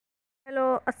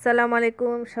Hello, আসসালামু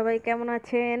আলাইকুম। সবাই কেমন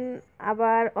আছেন?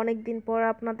 আবার অনেক দিন পর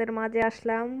আপনাদের মাঝে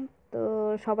আসলাম। তো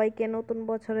সবাইকে নতুন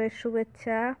বছরের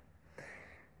শুভেচ্ছা।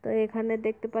 তো এখানে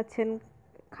দেখতে পাচ্ছেন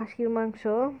খাসির মাংস।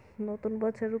 নতুন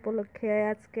বছর উপলক্ষে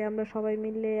আজকে আমরা সবাই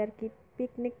মিলে আর কি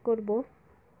পিকনিক করব।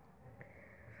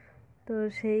 তো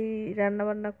সেই রান্না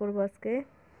বান্না করব আজকে।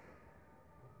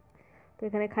 তো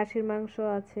এখানে খাসির মাংস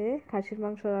আছে, খাসির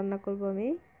মাংস রান্না করব আমি।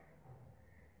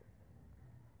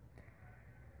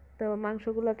 তো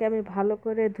মাংসগুলোকে আমি ভালো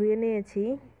করে ধুয়ে নিয়েছি।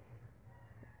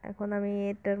 এখন আমি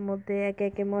এটার মধ্যে একে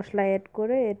একে মশলা অ্যাড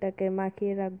করে এটাকে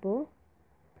মাখিয়ে রাখবো।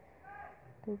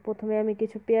 তো প্রথমে আমি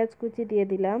কিছু পেঁয়াজ কুচি দিয়ে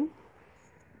দিলাম।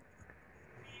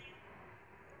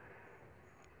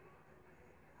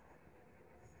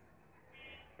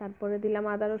 তারপরে দিলাম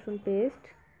আদা রসুন পেস্ট।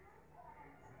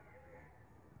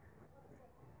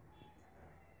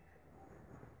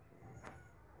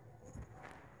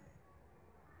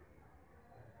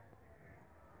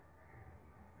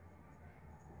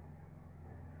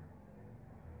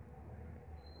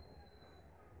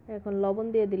 এখন লবণ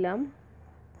দিয়ে দিলাম।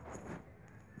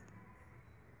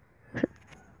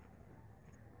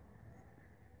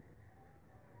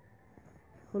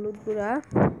 হলুদ গুঁড়া।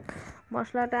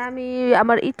 মশলাটা আমি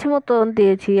আমার ইচ্ছে মতো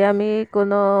দিয়েছি, আমি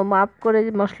কোনো মাপ করে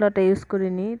মশলাটা ইউজ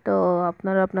করিনি। তো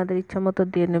আপনারা আপনাদের ইচ্ছা মতো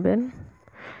দিয়ে নেবেন।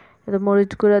 এটা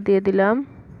মরিচ গুঁড়া দিয়ে দিলাম।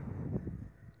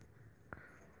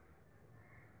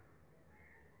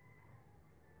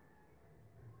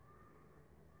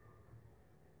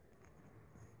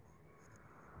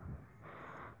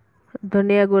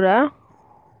 ধনিয়া গুঁড়া।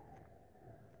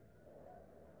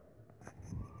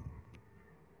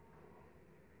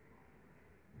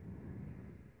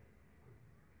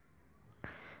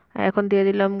 এখন দিয়ে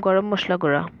দিলাম গরম মশলা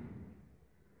গুঁড়া।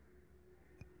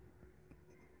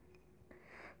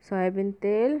 সয়াবিন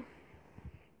তেল।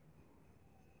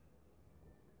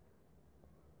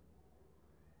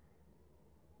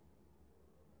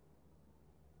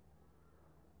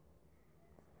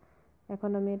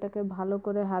 এখন আমি এটাকে ভালো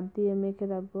করে হাত দিয়ে মেখে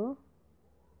রাখবো।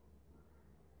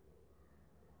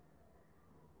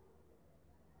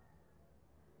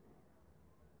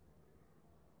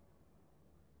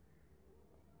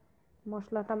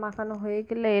 মশলাটা মাখানো হয়ে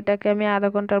গেলে এটাকে আমি আধা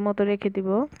ঘন্টার মতো রেখে দিব।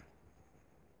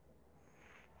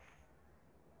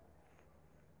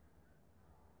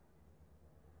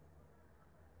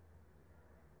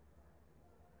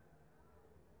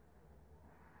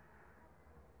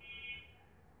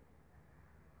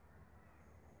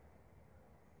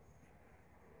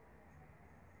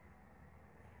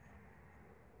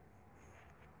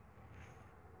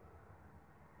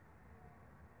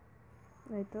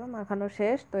 এই তো মাখানো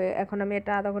শেষ। তো এখন আমি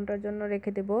এটা আধা ঘন্টার জন্য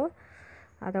রেখে দেব।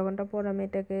 আধা ঘন্টা পর আমি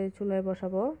এটাকে চুলায়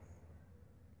বসাবো।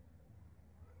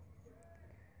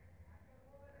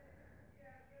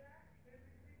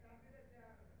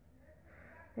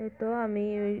 এই তো আমি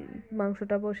ওই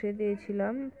মাংসটা বসিয়ে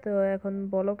দিয়েছিলাম। তো এখন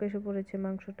বলক এসে পড়েছে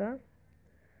মাংসটা।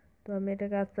 তো আমি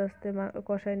এটাকে আস্তে আস্তে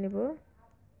কষায় নিব।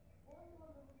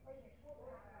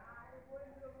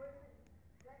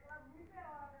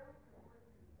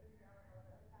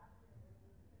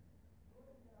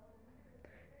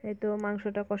 এই তো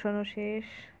মাংসটা কষানো শেষ।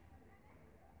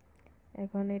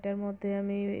 এখন এটার মধ্যে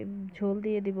আমি ঝোল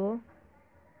দিয়ে দিব।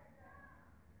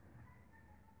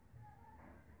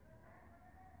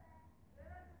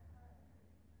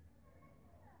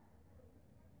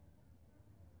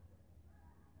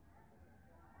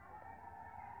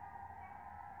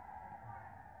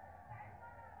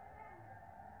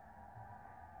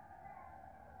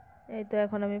 এই তো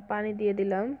এখন আমি পানি দিয়ে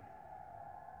দিলাম।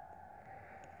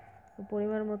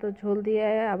 পরিমাণ মতো ঝোল দিয়ে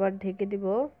আবার ঢেকে দিব।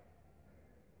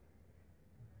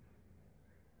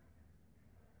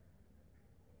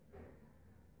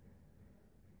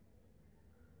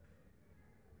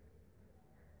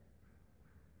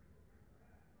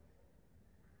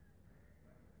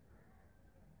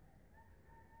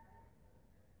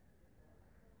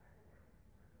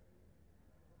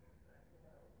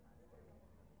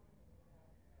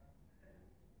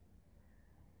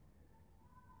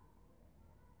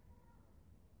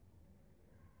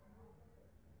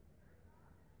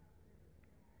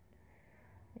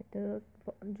 এই তো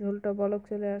ঝোলটা বলক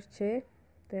চলে আসছে।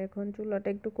 তো এখন চুলাটা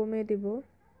একটু কমিয়ে দিব।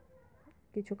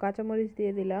 কিছু কাঁচামরিচ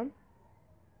দিয়ে দিলাম।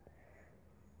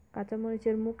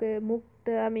 কাঁচামরিচের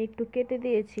মুখটা আমি একটু কেটে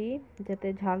দিয়েছি, যাতে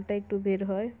ঝালটা একটু বের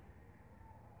হয়।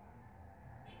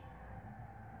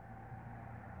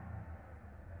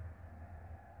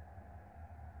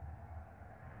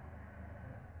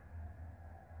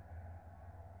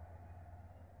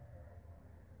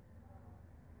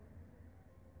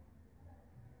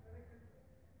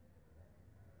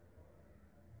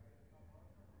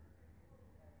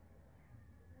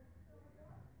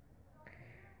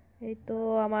 এই তো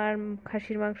আমার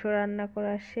খাসির মাংস রান্না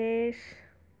করা শেষ।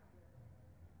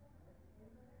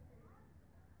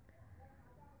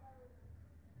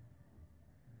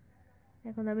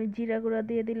 এখন আমি জিরা গুঁড়া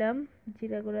দিয়ে দিলাম।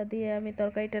 জিরা গুঁড়া দিয়ে আমি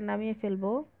তরকারিটা নামিয়ে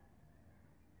ফেলবো।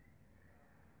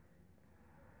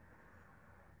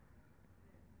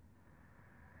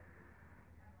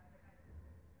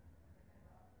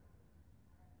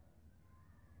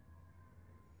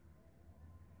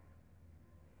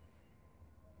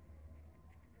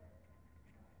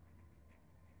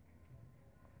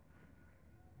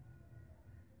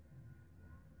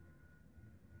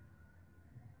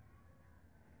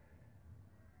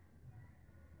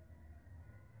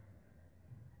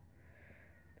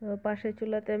 তো পাশের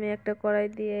চুলাতে আমি একটা কড়াই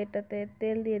দিয়ে এটাতে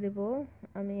তেল দিয়ে দেব।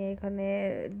 আমি এখানে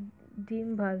ডিম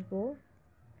ভাজবো,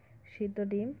 সিদ্ধ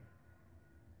ডিম।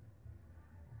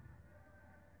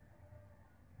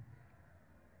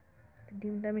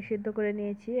 ডিমটা আমি সিদ্ধ করে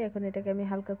নিয়েছি, এখন এটাকে আমি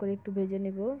হালকা করে একটু ভেজে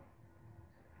নেব।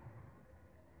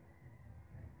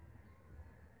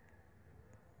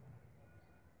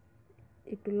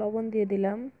 একটু লবণ দিয়ে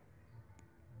দিলাম।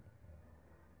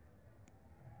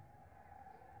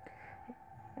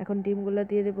 এখন ডিমগুলো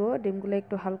দিয়ে দেব, ডিমগুলো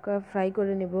একটু হালকা ফ্রাই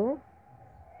করে নেব।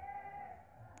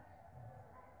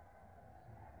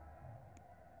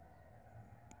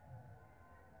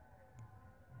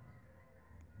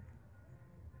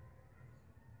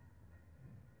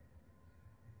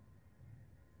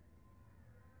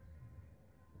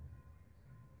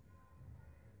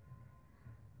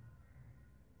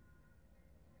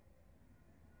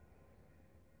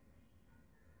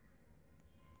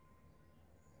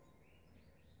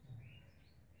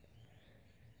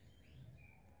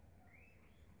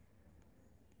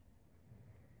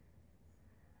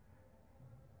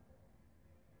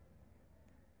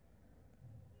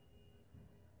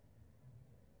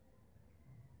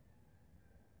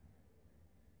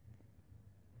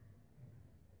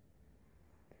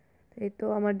 এই তো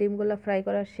আমার ডিমগুলো ফ্রাই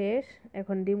করা শেষ।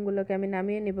 এখন ডিমগুলোকে আমি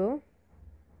নামিয়ে নিব।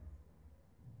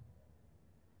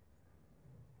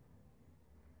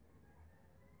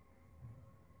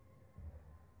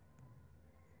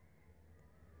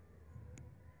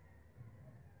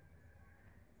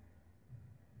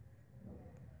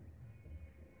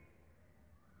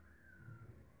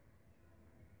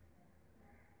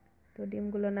 তো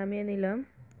ডিমগুলো নামিয়ে নিলাম।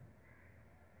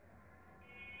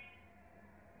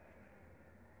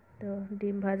 তো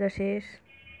ডিম ভাজা শেষ।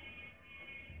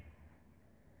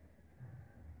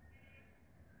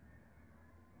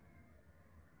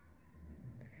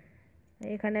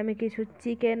 এখানে আমি কিছু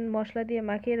চিকেন মশলা দিয়ে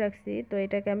মাখিয়ে রাখছি, তো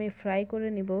এটাকে আমি ফ্রাই করে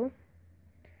নিব।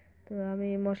 তো আমি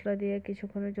মশলা দিয়ে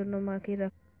কিছুক্ষণের জন্য মাখিয়ে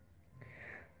রাখ।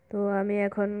 তো আমি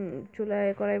এখন চুলায়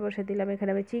কড়াই বসে দিলাম, এখানে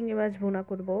আমি চিংড়ি মাছ ভুনা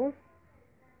করব।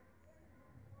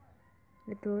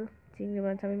 তো চিংড়ি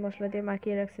মাছ আমি মশলা দিয়ে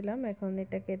মাখিয়ে রাখছিলাম, এখন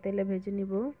এটাকে তেলে ভেজে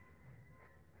নিব।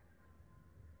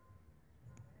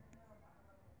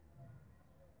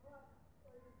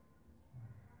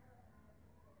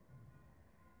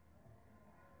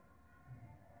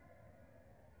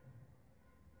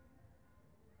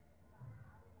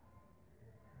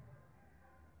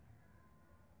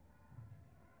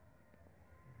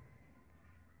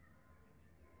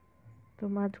 তো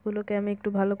মাছগুলোকে আমি একটু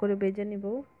ভালো করে ভেজে নিব।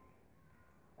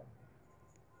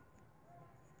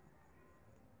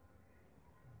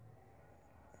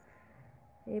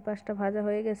 এই পাশটা ভাজা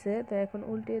হয়ে গেছে, তো এখন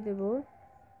উল্টিয়ে দেব।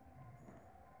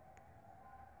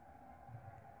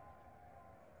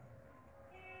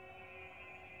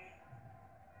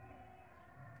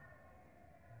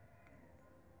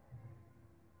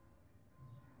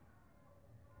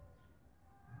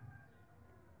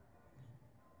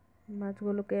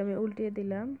 মাছগুলোকে আমি উল্টিয়ে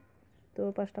দিলাম। তো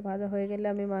পাশটা ভাজা হয়ে গেলে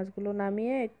আমি মাছগুলো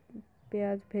নামিয়ে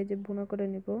পেঁয়াজ ভেজে ভুনা করে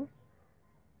নিব।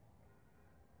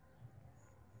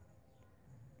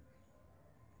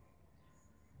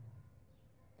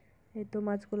 এই তো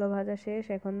মাছগুলো ভাজা শেষ,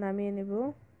 এখন নামিয়ে নিব।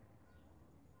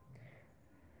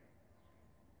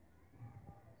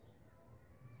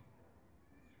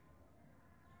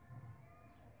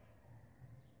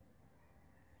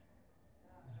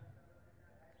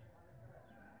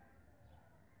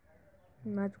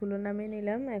 মাছগুলো নামিয়ে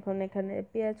নিলাম, এখন এখানে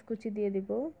পেঁয়াজ কুচি দিয়ে দিব।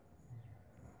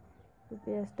 তো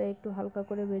পেঁয়াজটা একটু হালকা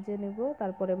করে ভেজে নেব,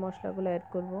 তারপরে মশলাগুলো অ্যাড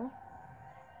করব।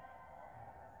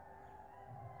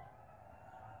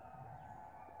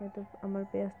 এই তো আমার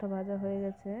পেঁয়াজটা ভাজা হয়ে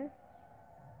গেছে।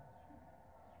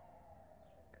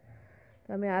 তো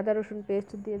আমি আদা রসুন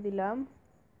পেস্ট দিয়ে দিলাম।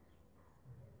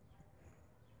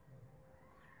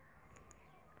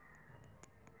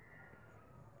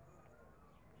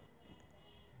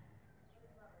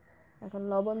 এখন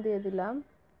লবণ দিয়ে দিলাম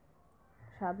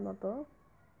স্বাদ মতো।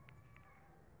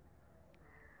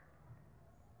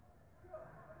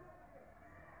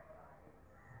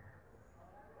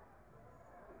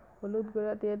 হলুদ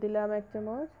গুঁড়া দিয়ে দিলাম 1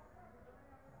 চামচ,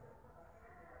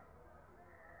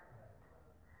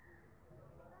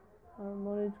 আর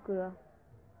মরিচ গুঁড়া।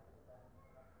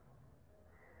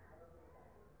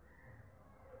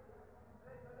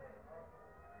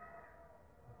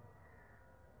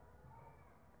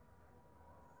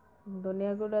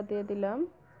 ধনিয়া গুঁড়া দিয়ে দিলাম।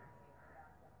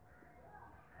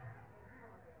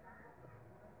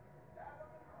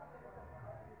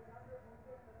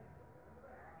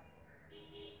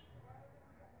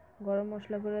 গরম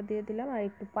মশলা গুঁড়া দিয়ে দিলাম, আর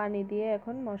একটু পানি দিয়ে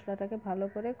এখন মশলাটাকে ভালো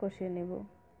করে কষিয়ে নেব।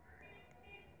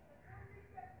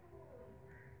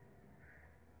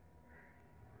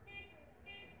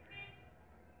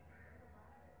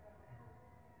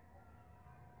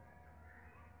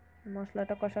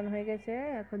 মশলাটা কষানো হয়ে গেছে,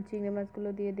 এখন চিংড়ি মাছগুলো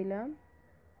দিয়ে দিলাম।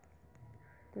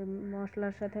 তো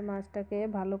মশলার সাথে মাছটাকে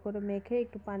ভালো করে মেখে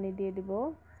একটু পানি দিয়ে দিব,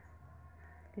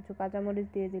 কিছু কাঁচামরিচ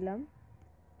দিয়ে দিলাম।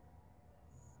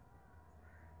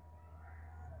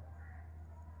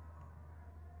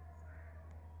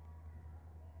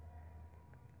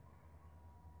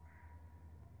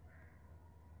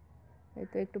 এই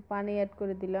তো একটু পানি অ্যাড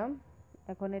করে দিলাম।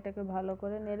 এখন এটাকে ভালো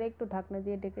করে নেড়ে একটু ঢাকনা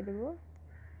দিয়ে ঢেকে দেব।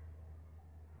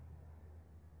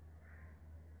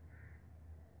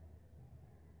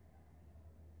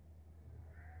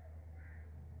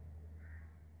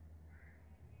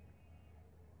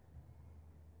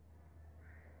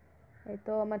 এই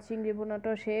তো আমার চিংড়ি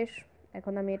ভুনাটাও শেষ,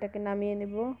 এখন আমি এটাকে নামিয়ে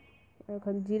নেব।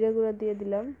 এখন জিরে গুঁড়া দিয়ে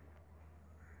দিলাম।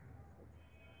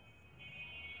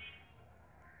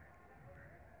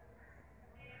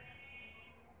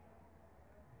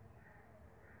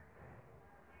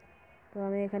 তো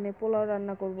আমি এখানে পোলাও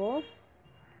রান্না করব।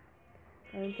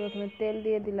 আমি প্রথমে তেল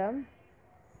দিয়ে দিলাম।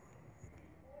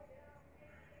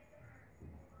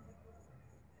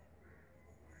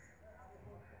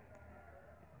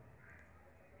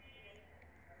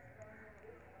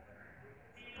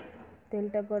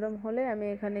 তেলটা গরম হলে আমি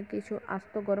এখানে কিছু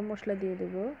আস্ত গরম মশলা দিয়ে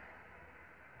দেব।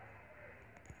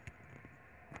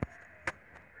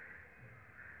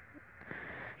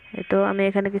 তো আমি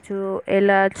এখানে কিছু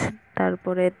এলাচ,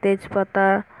 তারপরে তেজপাতা,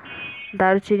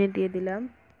 দারচিনি দিয়ে দিলাম।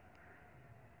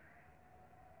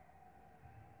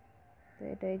 তো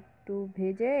এটা একটু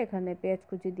ভেজে এখানে পেঁয়াজ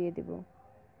কুচি দিয়ে দিব।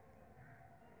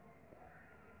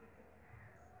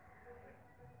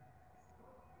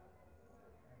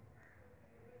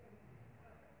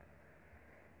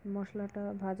 মশলাটা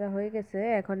ভাজা হয়ে গেছে,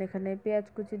 এখন এখানে পেঁয়াজ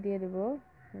কুচি দিয়ে দেব।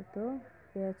 তো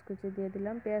পেঁয়াজ কুচি দিয়ে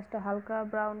দিলাম, পেঁয়াজটা হালকা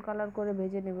ব্রাউন কালার করে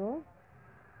ভেজে নেব।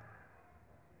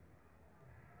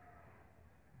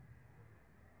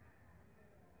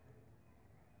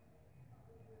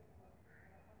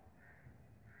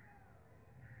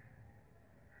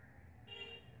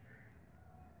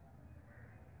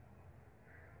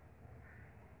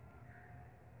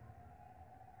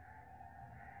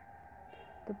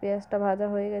 তো পেঁয়াজটা ভাজা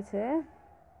হয়ে গেছে,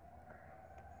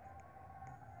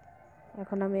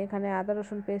 এখন আমি এখানে আদা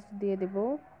রসুন পেস্ট দিয়ে দেব,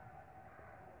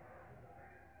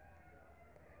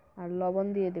 আর লবণ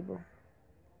দিয়ে দেব।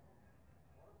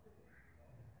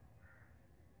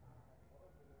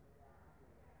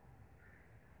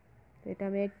 এটা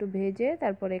আমি একটু ভেজে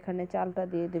তারপর এখানে চালটা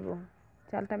দিয়ে দেব।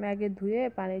 চালটা আমি আগে ধুয়ে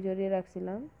পানি ঝরিয়ে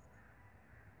রাখছিলাম।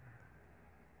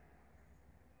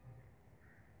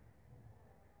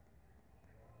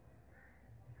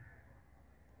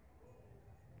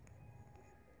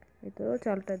 এই তো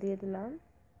চালটা দিয়ে দিলাম।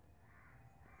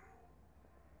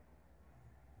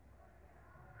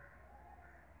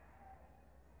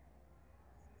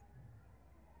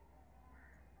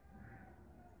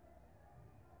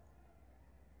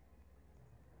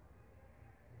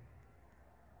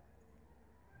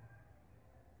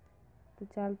 তো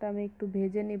চালটা আমি একটু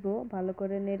ভেজে নিব, ভালো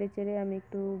করে নেড়ে চেড়ে আমি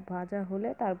একটু ভাজা হলে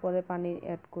তারপরে পানি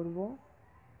অ্যাড করব।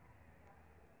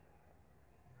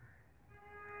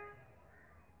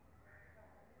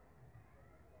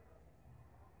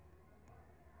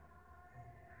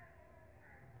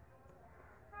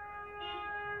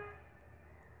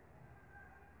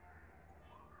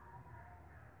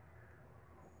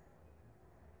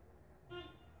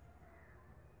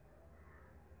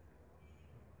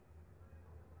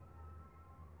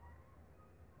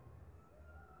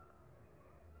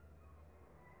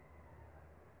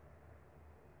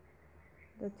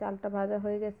 তো চালটা ভাজা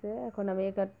হয়ে গেছে, এখন আমি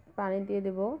এখানে পানি দিয়ে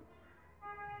দেব।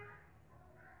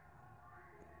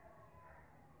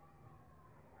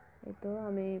 এই তো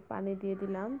আমি পানি দিয়ে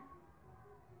দিলাম।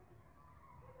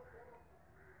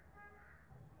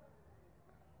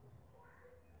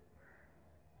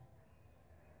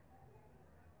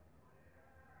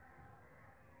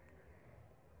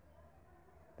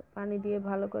 পানি দিয়ে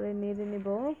ভালো করে নেড়ে নেব।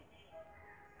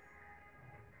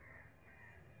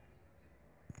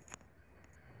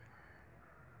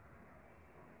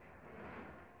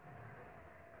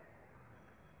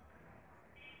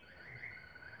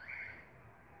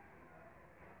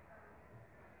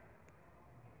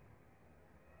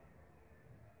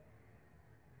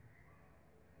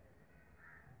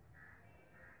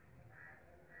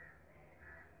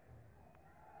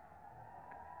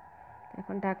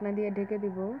 এখন ঢাকনা দিয়ে ঢেকে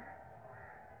দিব।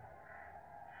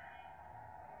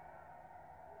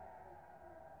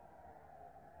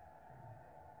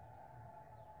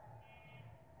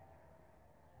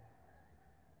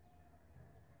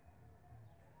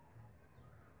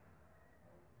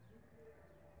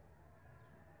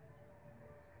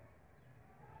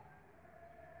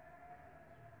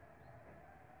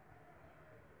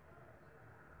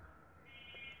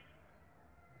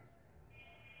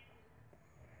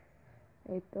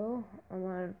 এই তো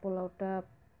আমার পোলাওটা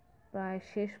প্রায়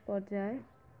শেষ পর্যায়ে।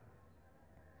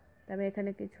 আমি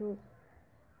এখানে কিছু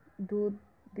দুধ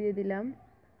দিয়ে দিলাম,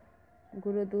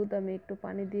 গুঁড়ো দুধ আমি একটু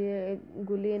পানি দিয়ে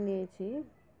গুলিয়ে নিয়েছি।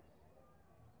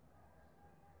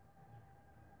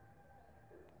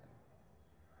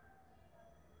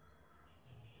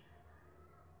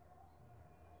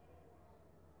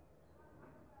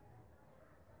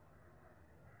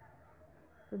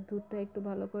 তো দুধটা একটু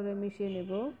ভালো করে মিশিয়ে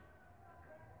নেব।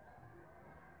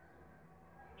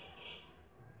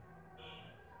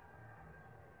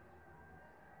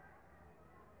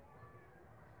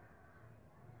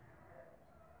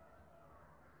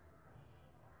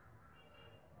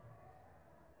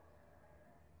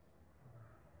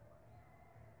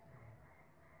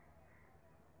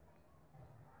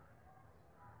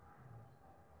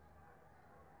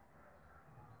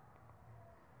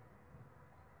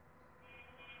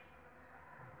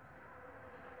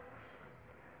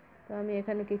 তো আমি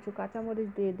এখানে কিছু কাঁচামরিচ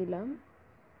দিয়ে দিলাম।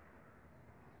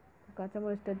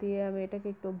 কাঁচামরিচটা দিয়ে আমি এটাকে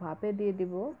একটু ভাপে দিয়ে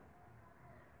দিব।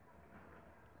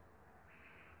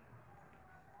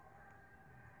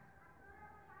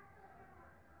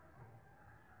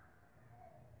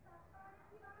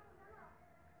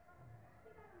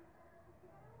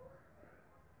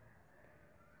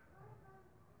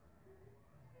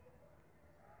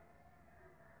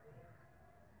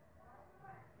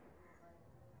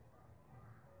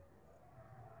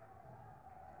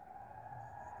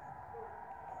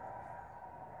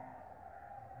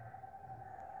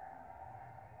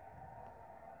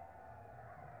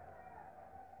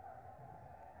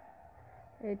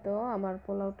 এই তো আমার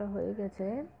পোলাওটা হয়ে গেছে।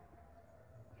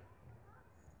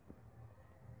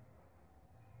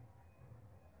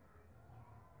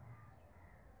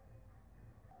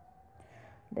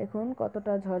 দেখুন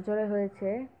কতটা ঝরঝরে হয়েছে।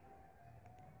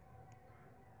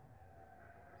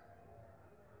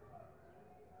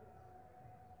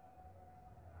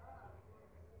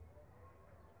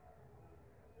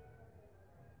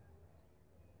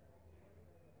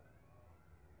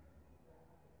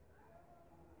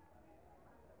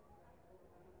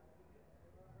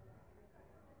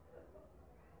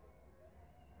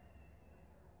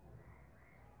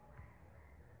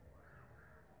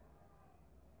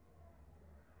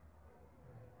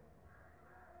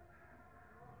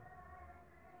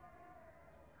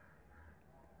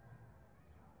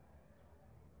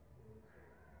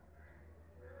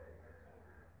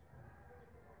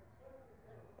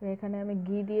 তো এখানে আমি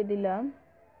ঘি দিয়ে দিলাম।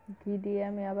 ঘি দিয়ে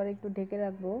আমি আবার একটু ঢেকে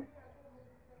রাখবো।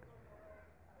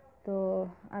 তো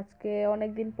আজকে অনেক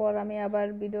দিন পর আমি আবার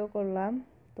ভিডিও করলাম।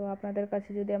 তো আপনাদের কাছে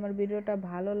যদি আমার ভিডিওটা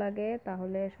ভালো লাগে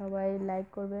তাহলে সবাই লাইক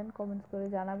করবেন, কমেন্টস করে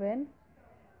জানাবেন,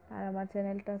 আর আমার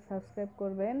চ্যানেলটা সাবস্ক্রাইব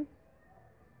করবেন।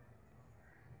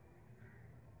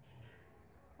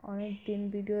 অনেক দিন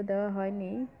ভিডিও দেওয়া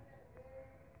হয়নি।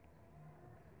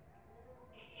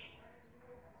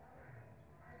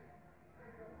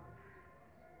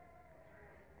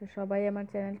 তো সবাই আমার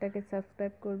চ্যানেলটাকে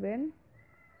সাবস্ক্রাইব করবেন।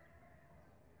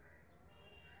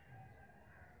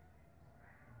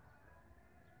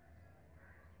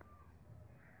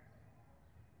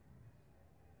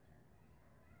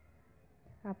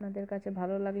 আপনাদের কাছে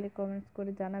ভালো লাগলে কমেন্টস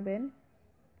করে জানাবেন।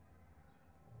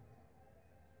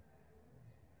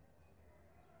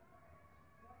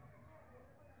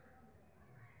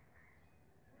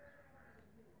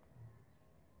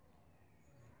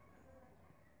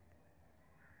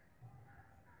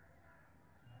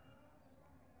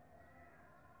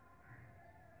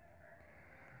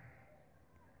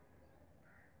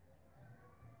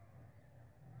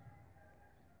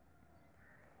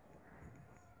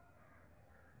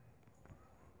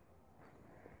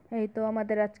 এই তো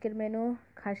আমাদের আজকের মেনু: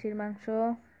 খাসির মাংস,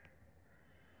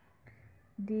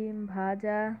 ডিম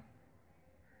ভাজা,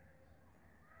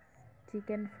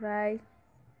 চিকেন ফ্রাই,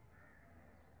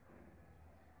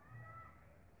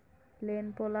 প্লেন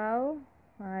পোলাও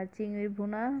আর চিংড়ি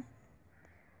ভুনা,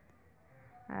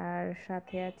 আর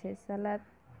সাথে আছে সালাদ।